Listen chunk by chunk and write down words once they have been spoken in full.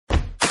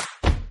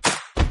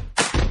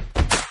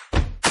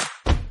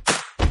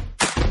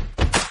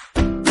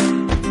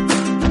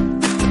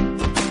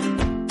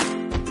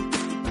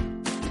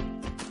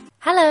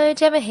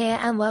Hello, Gemma here,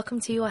 and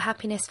welcome to your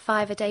Happiness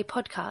 5 a Day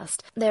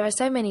podcast. There are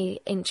so many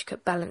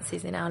intricate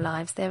balances in our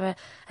lives, and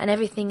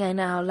everything in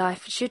our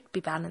life should be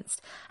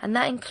balanced, and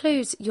that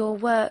includes your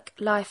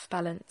work-life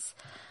balance.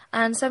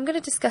 And so I'm going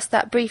to discuss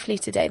that briefly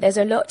today. There's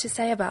a lot to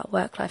say about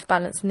work-life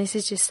balance, and this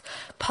is just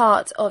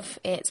part of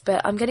it, but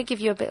I'm going to give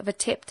you a bit of a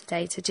tip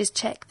today to just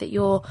check that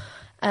you're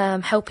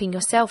helping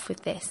yourself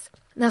with this.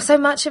 Now, so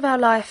much of our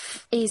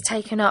life is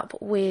taken up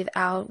with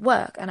our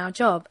work and our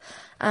job.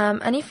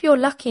 And if you're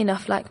lucky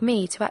enough, like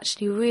me, to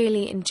actually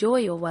really enjoy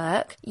your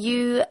work,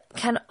 you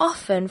can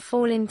often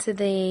fall into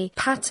the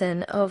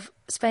pattern of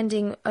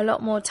spending a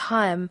lot more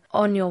time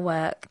on your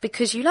work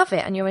because you love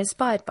it and you're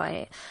inspired by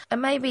it. And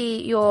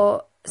maybe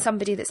you're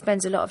somebody that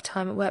spends a lot of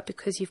time at work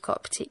because you've got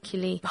a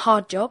particularly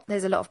hard job.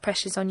 There's a lot of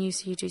pressures on you,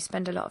 so you do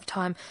spend a lot of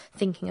time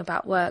thinking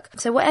about work.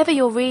 So whatever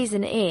your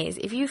reason is,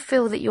 if you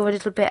feel that you're a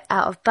little bit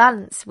out of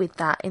balance with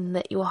that, in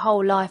that your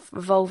whole life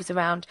revolves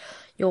around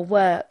your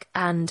work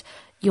and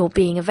you're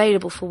being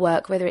available for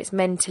work, whether it's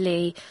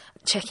mentally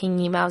checking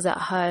emails at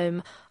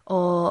home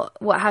or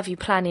what have you,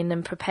 planning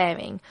and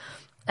preparing,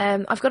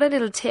 I've got a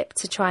little tip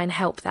to try and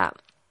help that.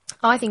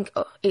 I think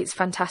it's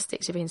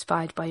fantastic to be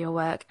inspired by your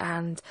work,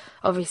 and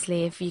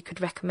obviously if you could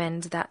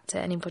recommend that to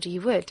anybody,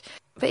 you would.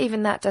 But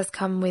even that does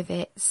come with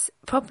its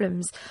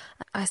problems.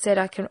 I said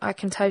I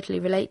can totally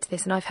relate to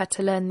this, and I've had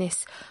to learn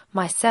this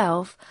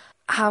myself,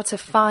 how to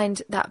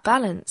find that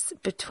balance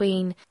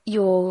between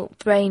your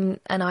brain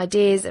and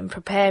ideas and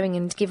preparing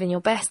and giving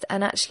your best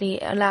and actually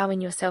allowing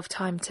yourself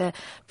time to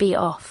be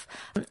off.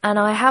 And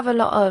I have a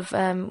lot of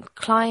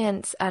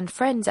clients and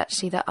friends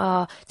actually that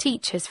are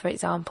teachers, for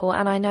example,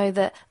 and I know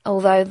that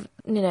although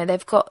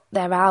they've got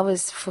their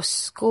hours for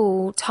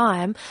school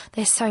time,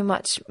 there's so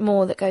much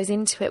more that goes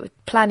into it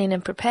with planning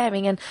and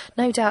preparing, and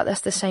no doubt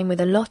that's the same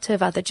with a lot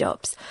of other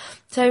jobs.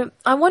 So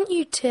I want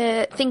you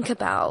to think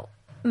about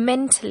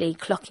mentally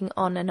clocking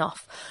on and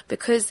off,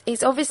 because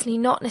it's obviously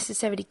not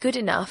necessarily good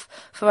enough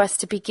for us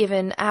to be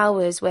given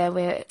hours where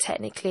we're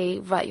technically,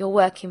 right, you're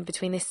working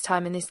between this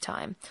time and this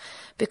time,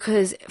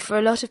 because for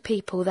a lot of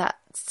people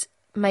that's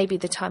maybe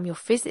the time you're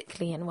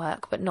physically in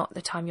work but not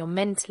the time you're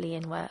mentally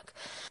in work.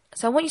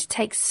 So I want you to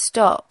take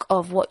stock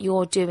of what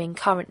you're doing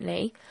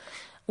currently,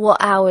 what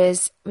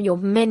hours you're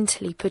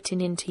mentally putting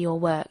into your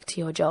work,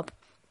 to your job,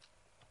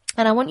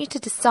 and I want you to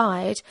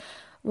decide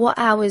what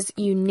hours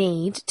you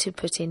need to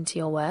put into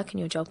your work and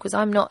your job, because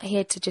I'm not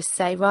here to just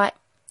say, right,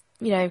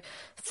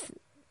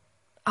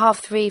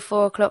 3:30,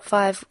 4 o'clock,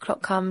 5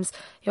 o'clock comes,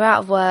 you're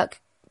out of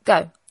work,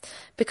 go.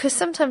 Because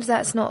sometimes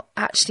that's not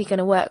actually going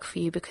to work for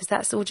you, because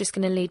that's all just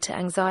going to lead to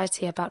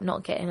anxiety about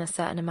not getting a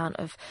certain amount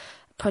of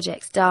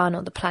projects done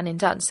or the planning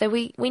done. So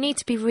we need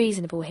to be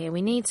reasonable here.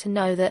 We need to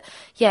know that,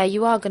 yeah,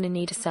 you are going to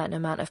need a certain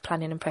amount of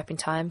planning and prepping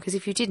time, because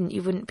if you didn't,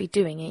 you wouldn't be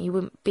doing it. You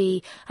wouldn't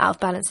be out of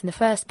balance in the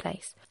first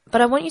place. But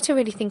I want you to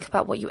really think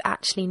about what you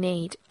actually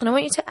need. And I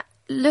want you to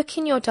look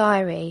in your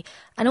diary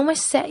and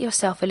almost set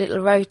yourself a little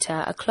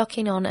rota, a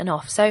clocking on and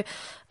off. So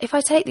if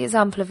I take the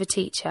example of a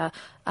teacher,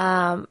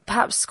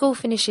 perhaps school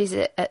finishes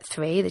at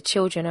 3, the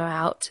children are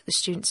out, the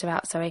students are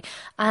out,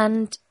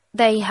 and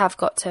they have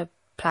got to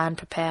plan,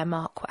 prepare,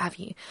 mark, what have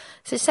you.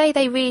 So say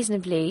they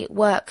reasonably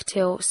work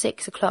till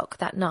 6 o'clock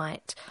that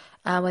night,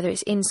 whether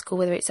it's in school,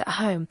 whether it's at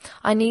home.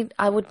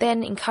 I would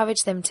then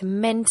encourage them to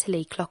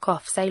mentally clock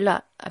off. Say,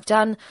 look, I've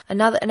done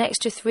an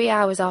extra 3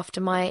 hours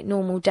after my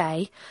normal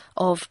day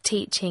of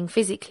teaching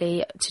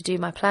physically to do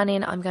my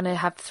planning. I'm going to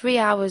have 3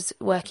 hours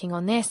working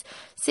on this.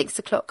 6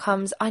 o'clock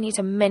comes, I need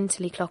to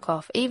mentally clock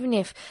off. Even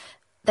if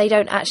they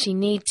don't actually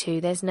need to,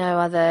 there's no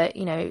other,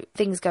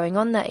 things going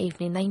on that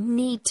evening, they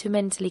need to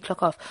mentally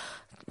clock off.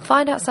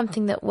 Find out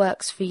something that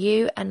works for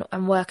you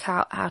and work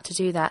out how to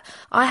do that.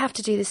 I have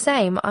to do the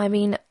same. I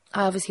mean,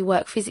 I obviously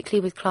work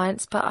physically with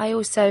clients, but I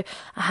also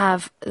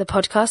have the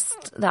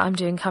podcast that I'm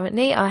doing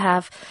currently. I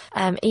have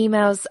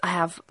emails, I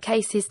have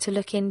cases to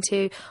look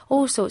into,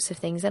 all sorts of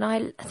things,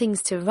 and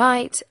things to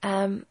write,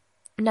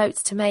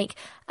 notes to make,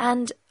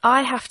 and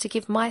I have to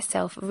give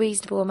myself a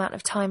reasonable amount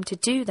of time to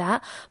do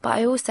that. But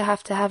I also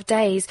have to have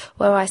days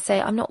where I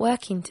say, I'm not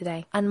working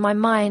today, and my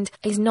mind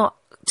is not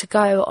to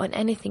go on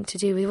anything to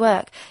do with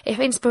work. If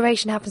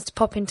inspiration happens to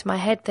pop into my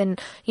head, then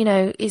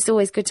it's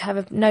always good to have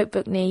a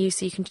notebook near you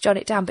so you can jot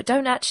it down, but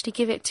don't actually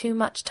give it too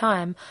much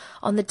time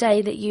on the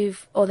day that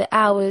or the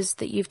hours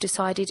that you've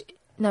decided,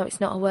 no, it's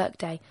not a work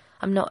day,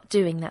 I'm not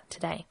doing that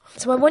today.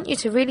 So I want you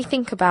to really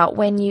think about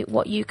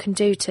what you can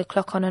do to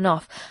clock on and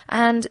off.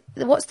 And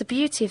what's the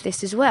beauty of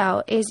this as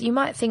well is you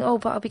might think,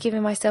 but I'll be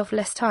giving myself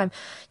less time.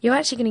 You're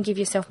actually going to give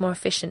yourself more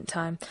efficient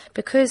time,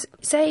 because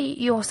say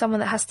you're someone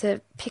that has to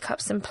pick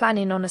up some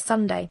planning on a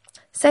Sunday.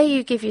 Say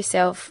you give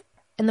yourself,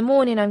 in the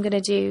morning I'm going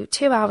to do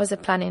 2 hours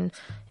of planning,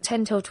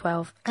 10 till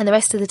 12, and the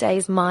rest of the day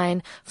is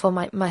mine for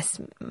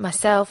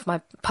myself, my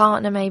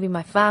partner, maybe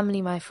my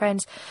family, my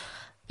friends.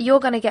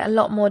 You're going to get a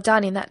lot more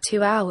done in that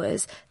 2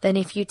 hours than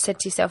if you'd said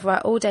to yourself,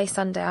 right, all day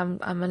Sunday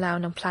I'm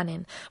allowing on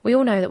planning. We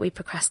all know that we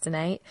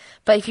procrastinate,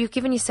 but if you've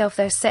given yourself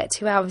those set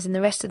 2 hours and the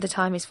rest of the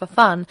time is for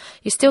fun,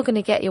 you're still going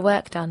to get your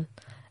work done.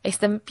 It's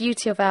the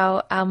beauty of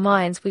our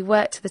minds. We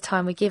work to the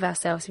time we give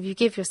ourselves. If you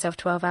give yourself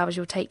 12 hours,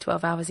 you'll take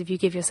 12 hours. If you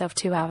give yourself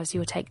 2 hours,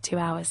 you'll take 2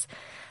 hours.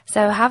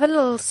 So have a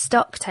little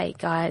stock take,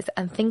 guys,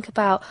 and think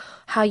about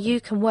how you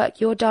can work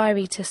your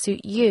diary to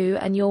suit you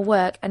and your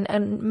work,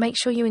 and make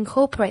sure you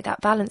incorporate that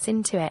balance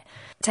into it.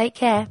 Take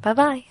care.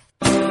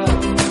 Bye-bye.